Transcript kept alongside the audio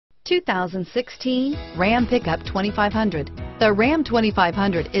2016 Ram Pickup 2500. The Ram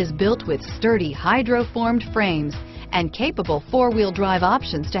 2500 is built with sturdy hydro-formed frames and capable four-wheel drive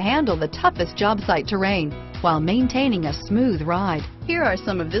options to handle the toughest job site terrain while maintaining a smooth ride. Here are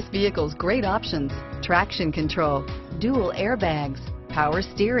some of this vehicle's great options: traction control, dual airbags, power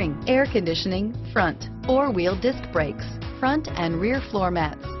steering, air conditioning, front, four-wheel disc brakes, front and rear floor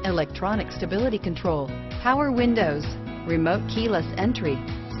mats, electronic stability control, power windows, remote keyless entry,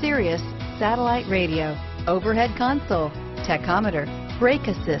 Sirius satellite radio, overhead console, tachometer, brake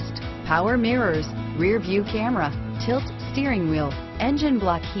assist, power mirrors, rear view camera, tilt steering wheel, engine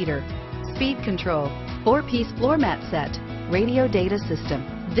block heater, speed control, 4-piece floor mat set, radio data system.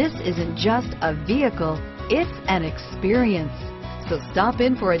 This isn't just a vehicle, it's an experience. So stop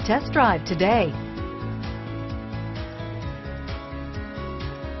in for a test drive today.